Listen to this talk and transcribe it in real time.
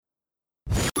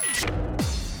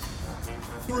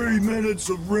3 minutes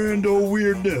of rando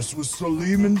weirdness with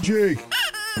Salim and Jake.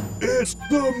 It's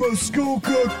the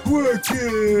Muskoka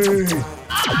Quickie!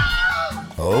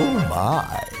 Oh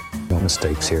my. No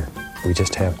mistakes here. We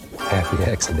just have happy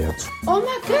accidents. Oh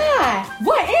my God!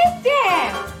 What is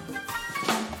that?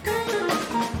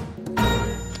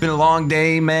 It's been a long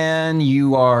day, man.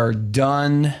 You are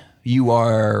done. You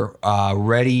are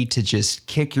ready to just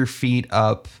kick your feet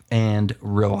up and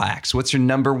relax. What's your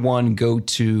number one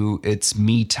go-to, it's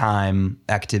me time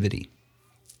activity?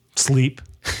 Sleep.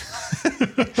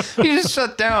 You just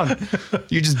shut down.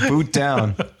 You just boot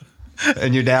down.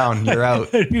 And you're down. You're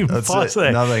out. That's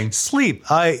it. Nothing. Sleep.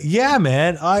 Yeah,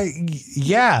 man.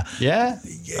 Yeah. Yeah?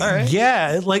 All right.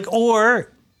 Yeah. Like,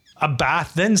 or a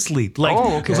bath, then sleep. Like,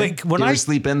 okay. Like when you I ever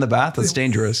sleep in the bath, that's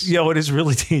dangerous. Yeah, it is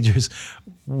really dangerous.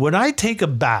 When I take a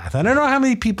bath, I don't know how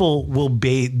many people will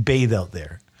bathe out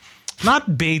there.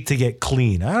 Not bathe to get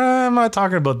clean. I'm not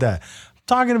talking about that. I'm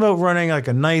talking about running like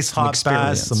a nice hot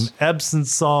bath, some Epsom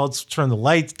salts, turn the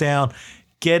lights down,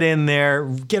 get in there,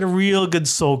 get a real good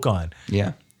soak on.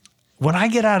 Yeah. When I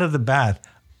get out of the bath,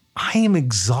 I am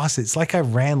exhausted. It's like I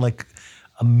ran like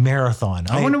a marathon.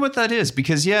 I wonder what that is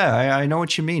because, I know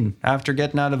what you mean. After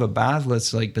getting out of a bath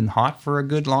that's like been hot for a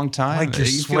good long time, Like you're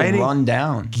you sweating. feel run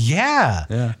down.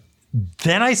 Yeah.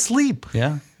 Then I sleep.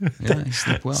 Yeah. Yeah, you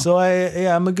sleep well. So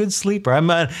I'm a good sleeper. I'm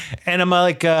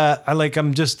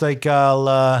just like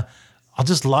I'll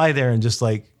just lie there and just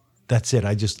like that's it.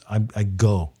 I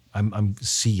go. I'm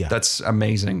see ya. That's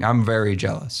amazing. I'm very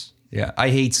jealous. Yeah, I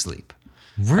hate sleep.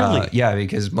 Really? Yeah,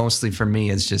 because mostly for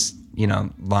me, it's just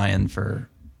lying for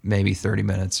maybe 30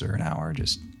 minutes or an hour,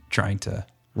 just trying to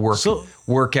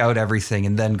work out everything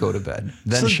and then go to bed,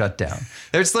 then shut down.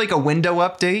 There's like a window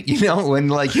update, when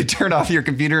like you turn off your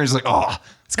computer and it's like, oh,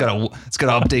 it's got to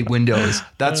update Windows.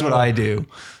 That's what I do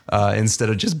instead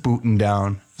of just booting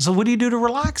down. So what do you do to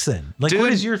relax then? Like,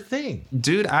 what is your thing?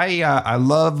 Dude, I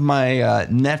love my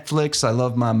Netflix. I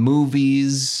love my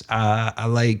movies. I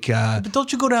like... but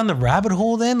don't you go down the rabbit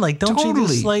hole then? Like, don't you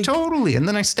just like... Totally. And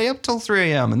then I stay up till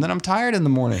 3 a.m. and then I'm tired in the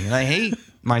morning. And I hate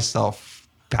myself,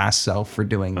 past self, for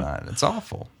doing that. It's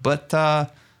awful. But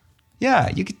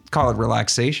you could call it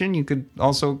relaxation. You could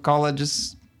also call it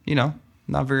just,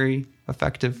 not very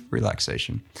effective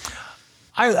relaxation.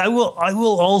 I will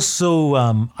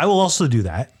also do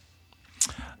that.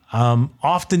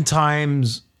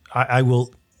 Oftentimes I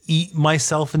will eat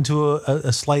myself into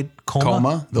a slight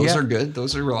coma. Those are good.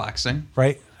 Those are relaxing.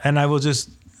 Right. And I will just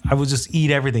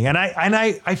eat everything. And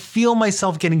I feel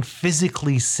myself getting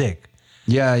physically sick.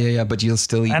 Yeah. But you'll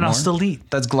still eat and more? I'll still eat.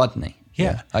 That's gluttony.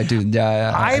 Yeah. I do.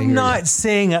 Yeah. I'm not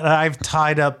saying that I've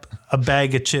tied up a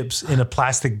bag of chips in a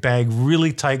plastic bag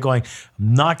really tight going,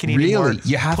 I'm not going to eat anymore.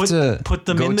 You have to put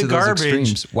them in the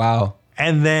garbage. Wow.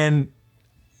 And then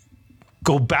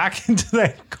go back into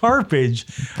that garbage.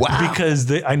 Wow.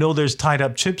 Because I know there's tied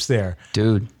up chips there.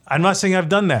 Dude. I'm not saying I've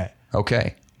done that.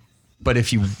 Okay. But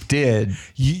if you did,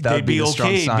 they'd be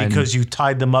okay because you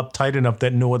tied them up tight enough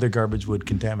that no other garbage would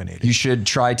contaminate it. You should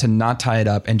try to not tie it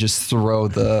up and just throw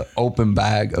the open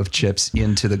bag of chips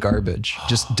into the garbage.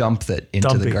 Just dump it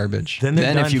into the garbage. Then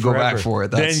if you go back for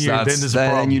it,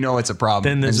 then you know it's a problem.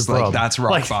 Then there's a problem. Like, that's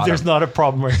rock bottom. There's not a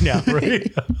problem right now,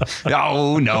 right?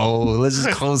 Oh no, let's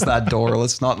just close that door.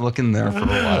 Let's not look in there for a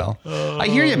while. I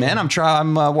hear you, man.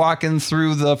 I'm walking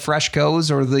through the Freshcos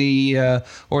or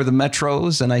the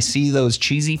Metros, and I see those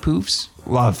cheesy poofs.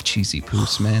 Love cheesy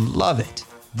poofs, man. Love it.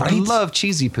 Right? I love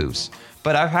cheesy poofs.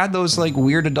 But I've had those like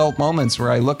weird adult moments where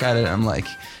I look at it and I'm like,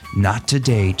 not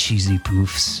today, cheesy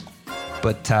poofs.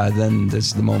 But then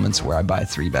there's the moments where I buy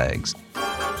 3 bags.